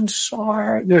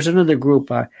Ansar. There's another group.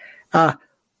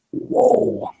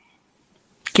 Whoa.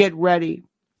 Get ready.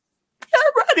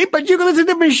 But you can listen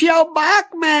to Michelle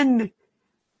Bachmann.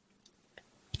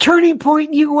 Turning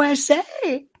Point USA.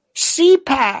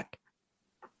 CPAC.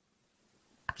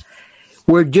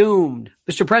 We're doomed.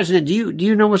 Mr. President, do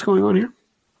you know what's going on here?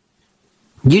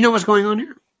 Do you know what's going on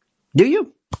here? Do you?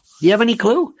 Do you have any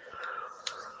clue?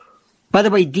 By the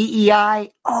way,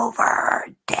 DEI, over,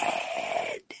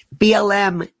 dead.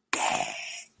 BLM, dead.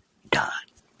 Done.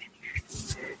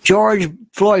 George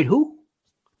Floyd, who?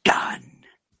 Done.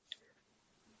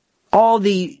 All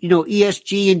the,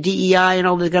 ESG and DEI and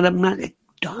all this kind of,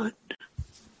 done.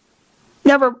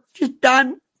 Never, just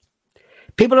done.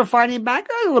 People are fighting back.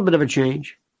 A little bit of a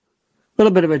change.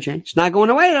 It's not going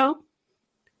away, though.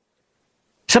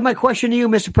 So my question to you,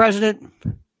 Mr. President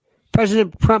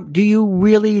Trump, do you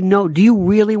really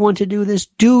want to do this?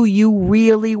 Do you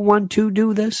really want to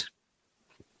do this?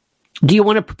 Do you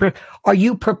want to prepare? Are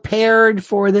you prepared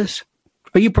for this?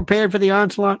 Are you prepared for the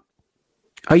onslaught?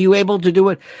 Are you able to do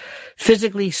it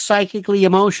physically, psychically,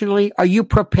 emotionally? Are you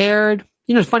prepared?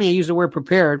 It's funny I use the word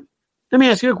prepared. Let me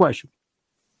ask you a question.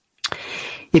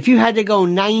 If you had to go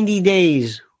 90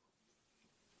 days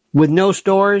with no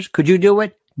stores, could you do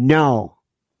it? No.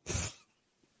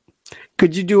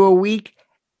 Could you do a week?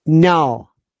 No.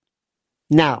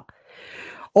 Now,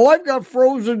 I've got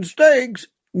frozen steaks.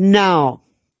 No.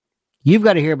 You've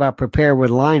got to hear about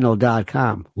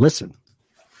preparewithlionel.com. Listen,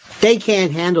 they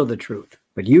can't handle the truth,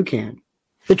 but you can.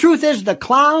 The truth is the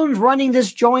clowns running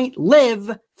this joint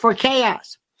live for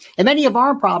chaos. And many of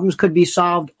our problems could be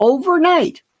solved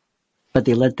overnight, but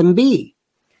they let them be.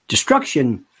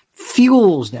 Destruction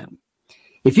fuels them.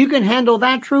 If you can handle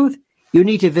that truth, you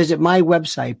need to visit my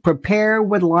website,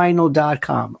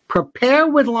 preparewithlionel.com.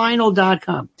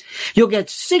 Preparewithlionel.com. You'll get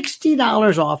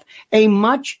 $60 off a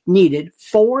much-needed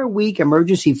 4-week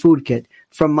emergency food kit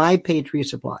from My Patriot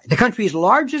Supply. The country's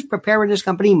largest preparedness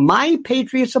company, My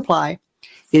Patriot Supply,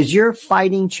 is your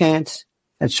fighting chance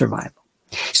at survival.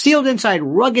 Sealed inside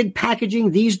rugged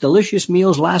packaging, these delicious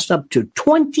meals last up to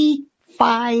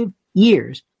 25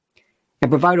 years and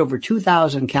provide over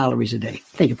 2,000 calories a day.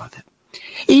 Think about that.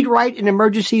 Eat right in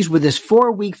emergencies with this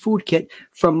 4-week food kit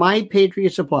from My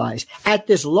Patriot Supplies. At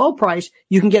this low price,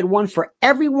 you can get one for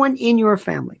everyone in your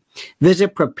family.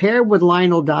 Visit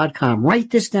preparewithlionel.com.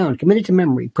 Write this down. Commit it to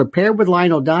memory.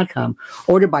 Preparewithlionel.com.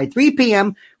 Order by 3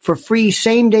 p.m. for free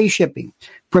same-day shipping.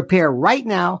 Prepare right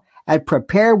now at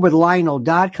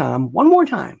preparewithlionel.com. One more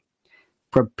time.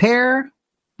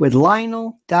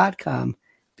 Preparewithlionel.com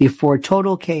before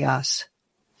total chaos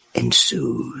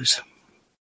ensues.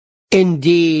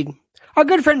 Indeed. Our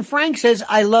good friend Frank says,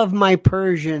 I love my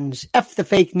Persians. F the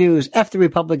fake news. F the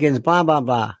Republicans. Blah, blah,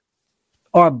 blah.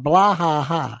 Or blah, ha,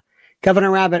 ha.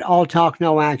 Governor Abbott, all talk,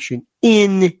 no action.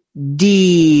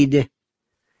 Indeed.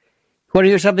 Want to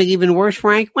hear something even worse,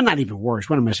 Frank? Well, not even worse.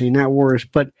 What am I saying? Not worse.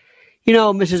 But,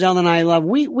 Mrs. Ellen and I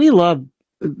we love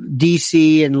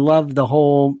D.C. and love the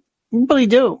whole, we really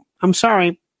do. I'm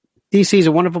sorry. D.C. is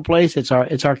a wonderful place. It's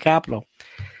our capital.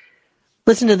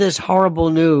 Listen to this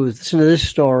horrible news. Listen to this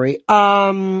story.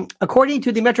 According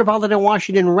to the Metropolitan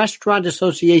Washington Restaurant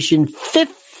Association,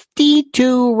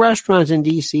 52 restaurants in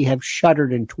D.C. have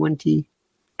shuttered in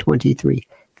 2023.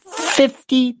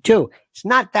 52. It's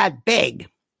not that big.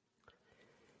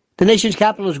 The nation's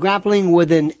capital is grappling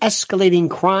with an escalating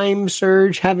crime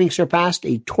surge, having surpassed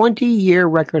a 20-year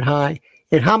record high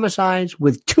in homicides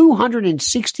with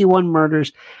 261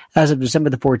 murders as of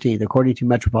December the 14th, according to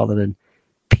Metropolitan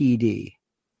PD.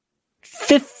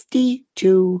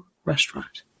 52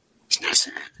 restaurants. Isn't that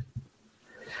sad?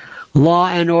 Law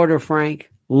and order, Frank.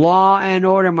 Law and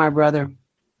order, my brother.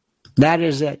 That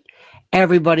is it.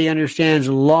 Everybody understands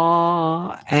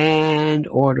law and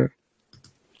order.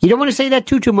 You don't want to say that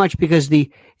too much because the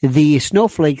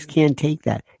snowflakes can't take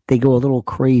that. they go a little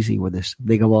crazy with this.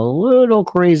 They go a little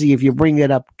crazy if you bring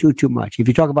it up too much. If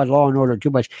you talk about law and order too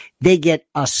much, they get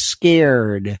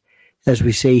scared, as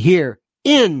we say here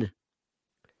in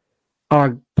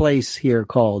our place here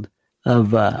called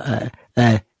of Hell's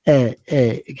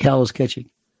Kitchen.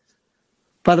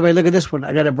 By the way, look at this one.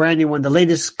 I got a brand new one. The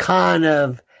latest con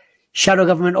of shadow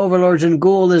government overlords and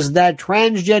ghoul is that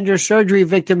transgender surgery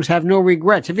victims have no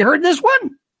regrets. Have you heard this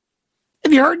one?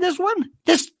 Have you heard this one?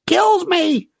 This kills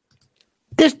me.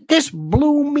 This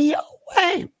blew me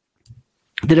away.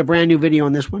 Did a brand new video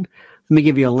on this one. Let me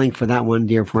give you a link for that one,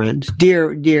 dear friends.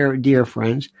 Dear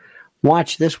friends.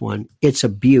 Watch this one. It's a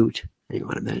beaut. Hang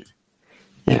on a minute.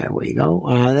 There we go.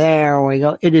 There we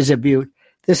go. It is a beaut.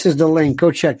 This is the link.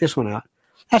 Go check this one out.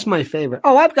 That's my favorite.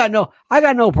 Oh, I got no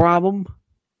problem.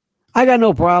 I got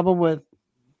no problem with.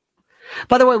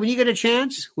 By the way, when you get a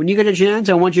chance,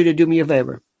 I want you to do me a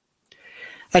favor.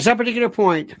 At some particular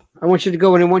point, I want you to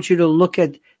go and I want you to look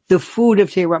at the food of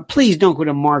Tehran. Please don't go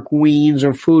to Mark Wiens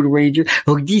or Food Ranger.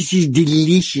 Oh, this is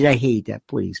delicious. I hate that.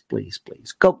 Please.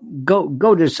 Go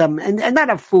to some, and not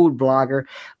a food blogger,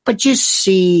 but just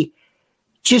see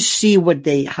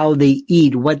how they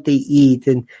eat,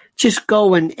 and just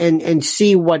go and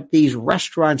see what these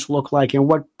restaurants look like and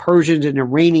what Persians and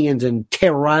Iranians and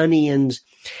Tehranians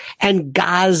and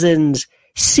Gazans,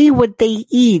 see what they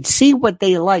eat, see what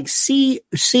they like, see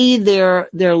their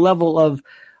level of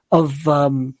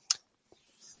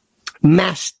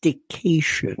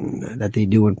mastication that they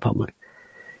do in public.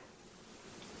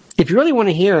 If you really want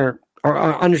to hear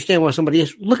or understand what somebody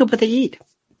is, look at what they eat.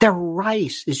 Their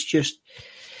rice is just,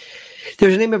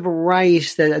 there's a name of a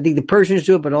rice that I think the Persians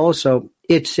do it, but also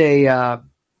it's a,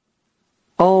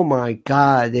 oh my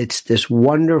God, it's this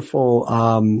wonderful,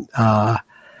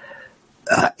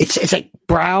 it's like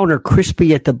brown or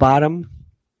crispy at the bottom.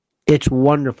 It's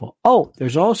wonderful. Oh,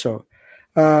 there's also,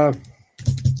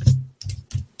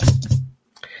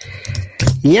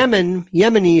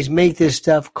 Yemenis make this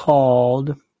stuff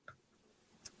called,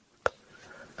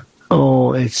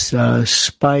 it's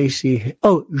spicy.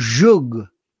 Oh, zhug.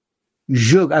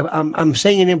 I'm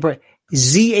saying it incorrect.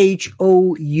 Zhoug.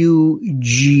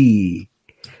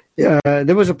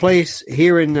 There was a place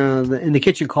here in the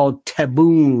kitchen called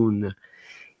Taboon,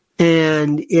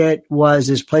 and it was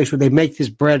this place where they make this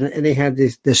bread and they have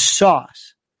this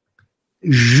sauce,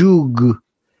 zhoug,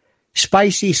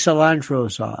 spicy cilantro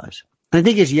sauce. I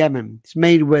think it's Yemen. It's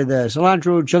made with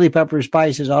cilantro, chili pepper,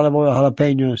 spices, olive oil,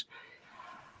 jalapenos.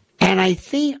 And I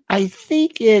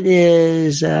think it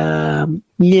is, a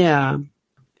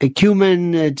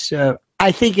cumin. It's,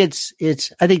 I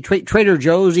think Trader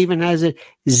Joe's even has it.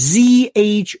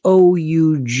 Zhoug.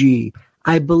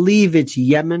 I believe it's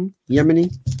Yemeni,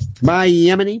 by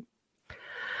Yemeni.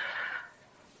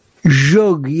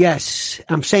 Zhoug, yes,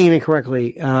 I'm saying it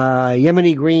correctly.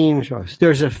 Yemeni green sauce.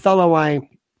 There's a fellow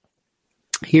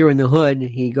here in the hood.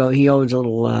 He owns a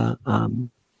little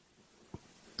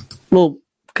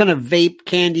kind of vape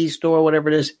candy store, whatever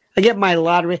it is. I get my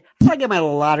lottery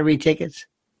tickets.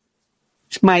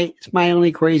 It's my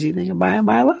only crazy thing. I buy a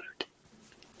lottery.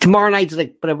 Tomorrow night's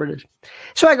like whatever it is.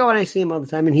 So I go and I see him all the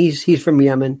time, and he's from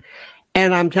Yemen.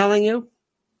 And I'm telling you,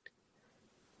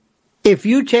 if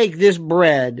you take this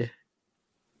bread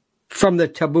from the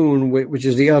taboon, which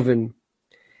is the oven,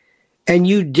 and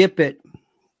you dip it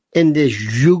in this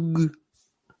zhoug,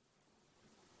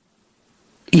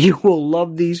 you will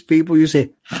love these people. You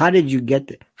say, how did you get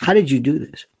this? How did you do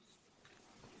this?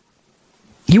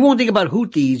 You won't think about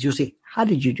Houthis. You'll say, how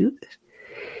did you do this?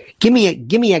 Give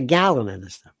me a gallon of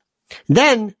this stuff.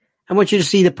 Then I want you to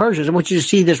see the Persians. I want you to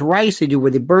see this rice they do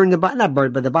where they burn the bottom, not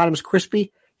burn, but the bottom's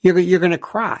crispy. You're going to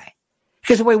cry.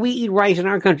 Because the way we eat rice in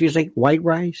our country is like white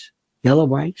rice, yellow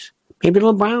rice, maybe a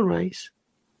little brown rice,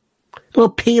 a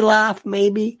little pilaf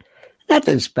maybe.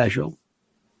 Nothing special.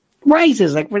 Rice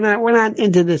is like, we're not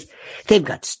into this. They've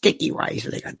got sticky rice,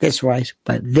 they got this rice,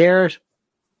 but theirs,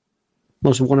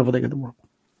 most wonderful thing in the world.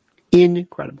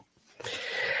 Incredible.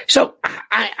 So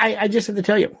I just have to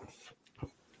tell you,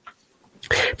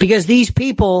 because these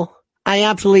people I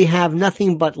absolutely have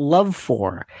nothing but love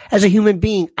for. As a human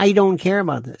being, I don't care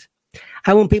about this.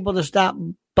 I want people to stop,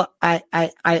 but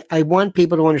I want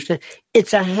people to understand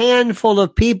it's a handful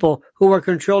of people who are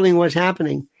controlling what's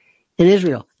happening in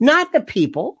Israel. Not the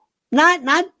people.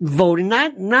 Not voting,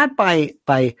 not by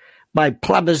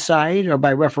plebiscite or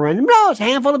by referendum. No, it's a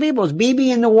handful of people. It's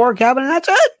Bibi in the war cabinet. That's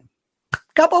it. A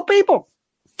couple of people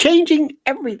changing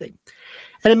everything.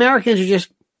 And Americans are just.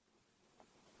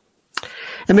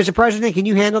 And Mr. President, can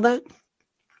you handle that?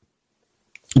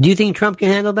 Do you think Trump can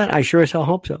handle that? I sure as hell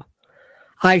hope so.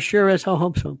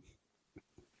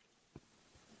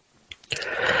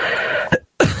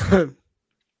 I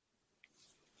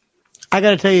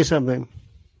got to tell you something.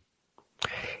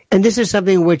 And this is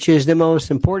something which is the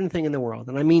most important thing in the world.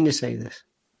 And I mean to say this.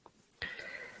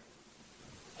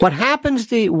 What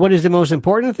is the most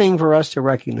important thing for us to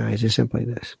recognize is simply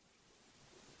this.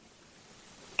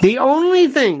 The only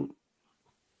thing,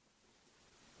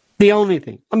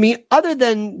 I mean, other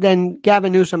than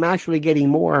Gavin Newsom actually getting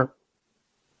more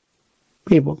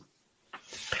people.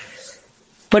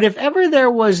 But if ever there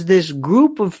was this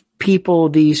group of people,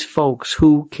 these folks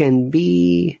who can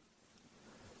be,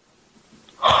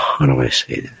 how do I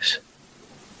say this?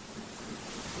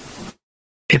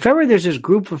 If ever there's this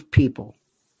group of people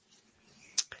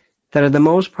that are the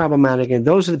most problematic, and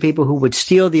those are the people who would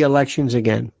steal the elections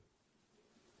again.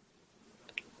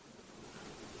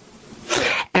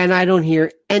 And I don't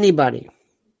hear anybody.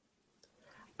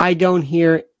 Do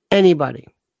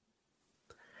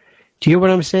you hear what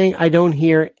I'm saying? I don't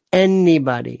hear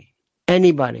anybody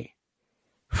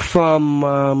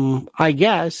from, I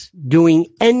guess, doing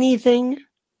anything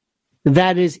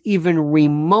that is even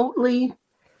remotely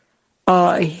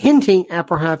hinting at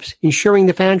perhaps ensuring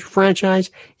the franchise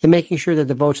and making sure that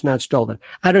the vote's not stolen.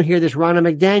 I don't hear this Ronna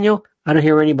McDaniel. I don't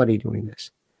hear anybody doing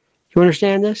this. You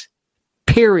understand this?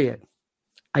 Period.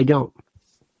 I don't.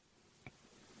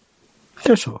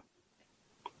 That's all.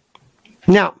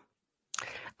 Now,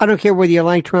 I don't care whether you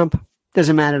like Trump.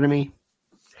 Doesn't matter to me.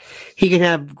 He can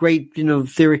have great,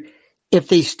 theory. If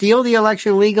they steal the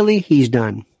election legally, he's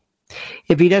done.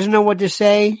 If he doesn't know what to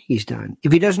say, he's done.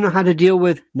 If he doesn't know how to deal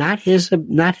with not his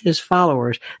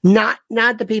followers, not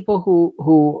the people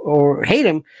who hate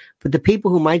him, but the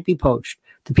people who might be poached,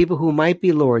 the people who might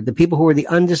be lured, the people who are the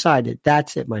undecided.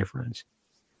 That's it, my friends.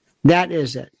 That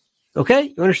is it.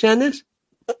 Okay? You understand this?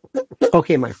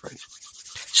 Okay, my friends.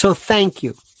 So thank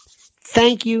you.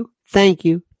 Thank you. Thank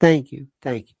you. Thank you.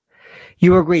 Thank you.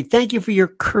 You are great. Thank you for your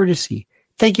courtesy.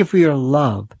 Thank you for your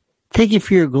love. Thank you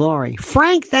for your glory.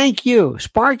 Frank, thank you.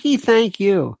 Sparky, thank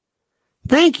you.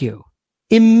 Thank you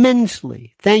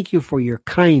immensely. Thank you for your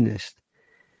kindness.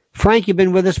 Frank, you've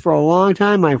been with us for a long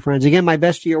time, my friends. Again, my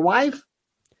best to your wife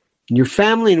and your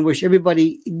family, and wish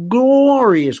everybody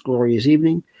glorious, glorious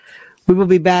evening. We will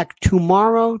be back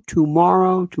tomorrow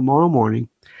morning.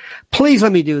 Please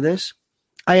let me do this.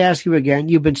 I ask you again,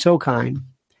 you've been so kind.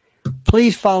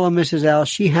 Please follow Mrs. L.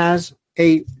 She has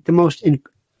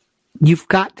you've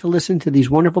got to listen to these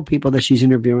wonderful people that she's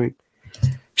interviewing.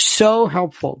 So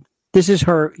helpful. This is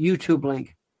her YouTube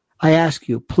link. I ask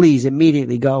you, please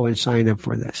immediately go and sign up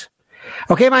for this.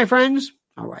 Okay, my friends?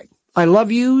 All right. I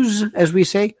love yous, as we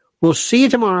say. We'll see you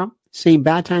tomorrow. Same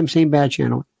bad time, same bad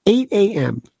channel. 8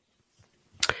 a.m.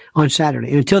 on Saturday.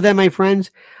 And until then, my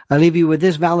friends, I leave you with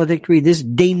this valedictory, this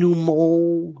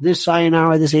denouement, this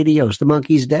sayonara, this adios. The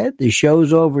monkey's dead. The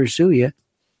show's over. Sue ya.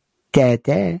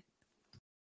 Ta-ta.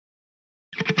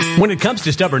 When it comes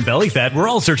to stubborn belly fat, we're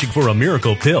all searching for a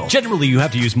miracle pill. Generally, you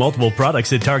have to use multiple products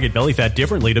that target belly fat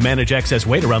differently to manage excess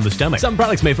weight around the stomach. Some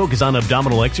products may focus on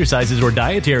abdominal exercises or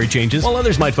dietary changes, while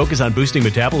others might focus on boosting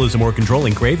metabolism or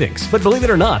controlling cravings. But believe it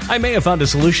or not, I may have found a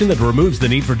solution that removes the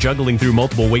need for juggling through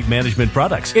multiple weight management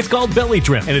products. It's called Belly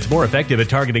Trim, and it's more effective at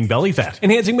targeting belly fat,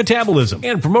 enhancing metabolism,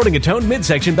 and promoting a toned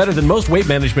midsection better than most weight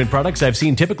management products I've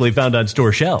seen typically found on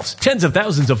store shelves. Tens of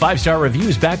thousands of 5-star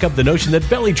reviews back up the notion that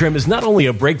Belly Trim is not only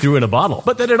a breakthrough in a bottle,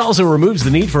 but that it also removes the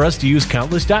need for us to use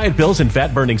countless diet pills and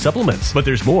fat-burning supplements. But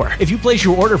there's more. If you place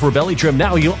your order for Belly Trim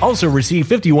now, you'll also receive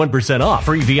 51% off,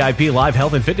 free VIP live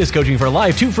health and fitness coaching for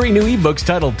life, 2 free new ebooks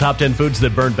titled Top 10 Foods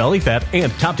That Burn Belly Fat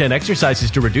and Top 10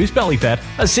 Exercises to Reduce Belly Fat,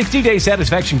 a 60-day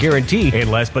satisfaction guarantee, and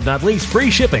last but not least,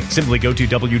 free shipping. Simply go to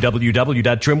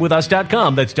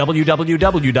www.trimwithus.com. That's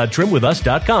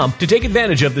www.trimwithus.com to take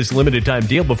advantage of this limited time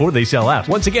deal before they sell out.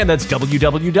 Once again, that's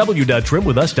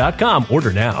www.trimwithus.com.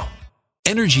 Order now.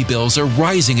 Energy bills are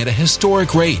rising at a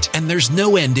historic rate, and there's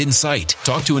no end in sight.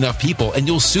 Talk to enough people, and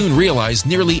you'll soon realize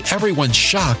nearly everyone's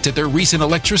shocked at their recent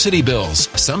electricity bills.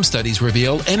 Some studies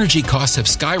reveal energy costs have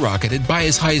skyrocketed by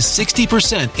as high as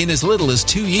 60% in as little as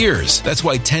 2 years. That's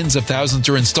why tens of thousands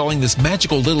are installing this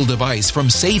magical little device from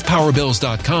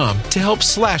SavePowerBills.com to help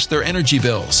slash their energy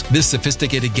bills. This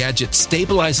sophisticated gadget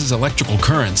stabilizes electrical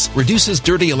currents, reduces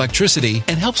dirty electricity,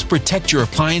 and helps protect your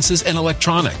appliances and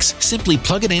electronics. Simply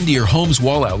plug it into your home home's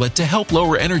wall outlet to help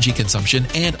lower energy consumption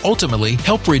and ultimately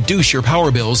help reduce your power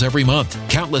bills every month.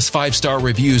 Countless 5-star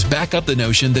reviews back up the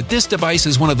notion that this device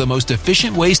is one of the most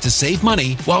efficient ways to save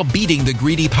money while beating the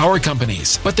greedy power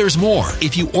companies. But there's more.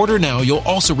 If you order now, you'll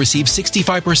also receive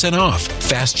 65% off,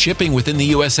 fast shipping within the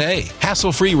USA,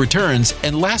 hassle-free returns,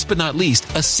 and last but not least,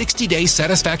 a 60-day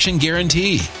satisfaction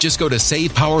guarantee. Just go to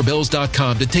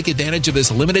SavePowerBills.com to take advantage of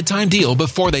this limited time deal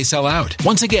before they sell out.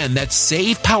 Once again, that's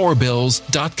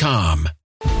SavePowerBills.com.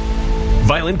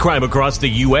 Violent crime across the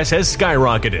U.S. has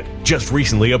skyrocketed. Just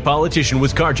recently, a politician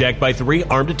was carjacked by 3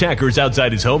 armed attackers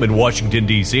outside his home in Washington,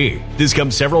 D.C. This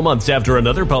comes several months after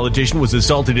another politician was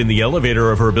assaulted in the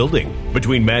elevator of her building.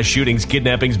 Between mass shootings,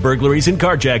 kidnappings, burglaries, and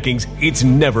carjackings, it's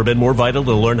never been more vital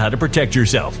to learn how to protect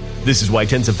yourself. This is why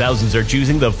tens of thousands are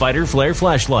choosing the Fighter Flare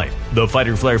flashlight. The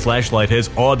Fighter Flare flashlight has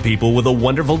awed people with a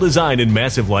wonderful design and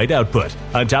massive light output.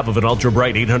 On top of an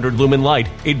ultra-bright 800-lumen light,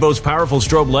 it boasts powerful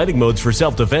strobe lighting modes for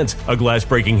self-defense, a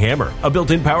glass-breaking hammer, a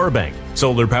built-in power bank,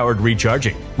 solar-powered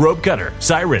recharging, rope cutter,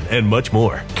 siren, and much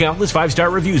more. Countless 5-star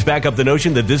reviews back up the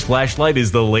notion that this flashlight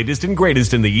is the latest and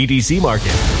greatest in the EDC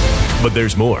market. But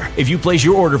there's more. If you place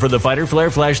your order for the Fighter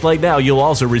Flare flashlight now, you'll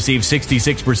also receive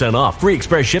 66% off, free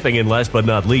express shipping, and last but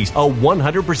not least, a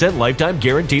 100% lifetime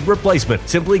guaranteed replacement.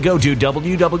 Simply go to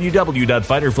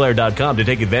www.fighterflare.com to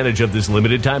take advantage of this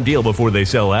limited time deal before they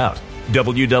sell out.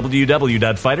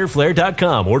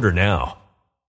 www.fighterflare.com. Order now.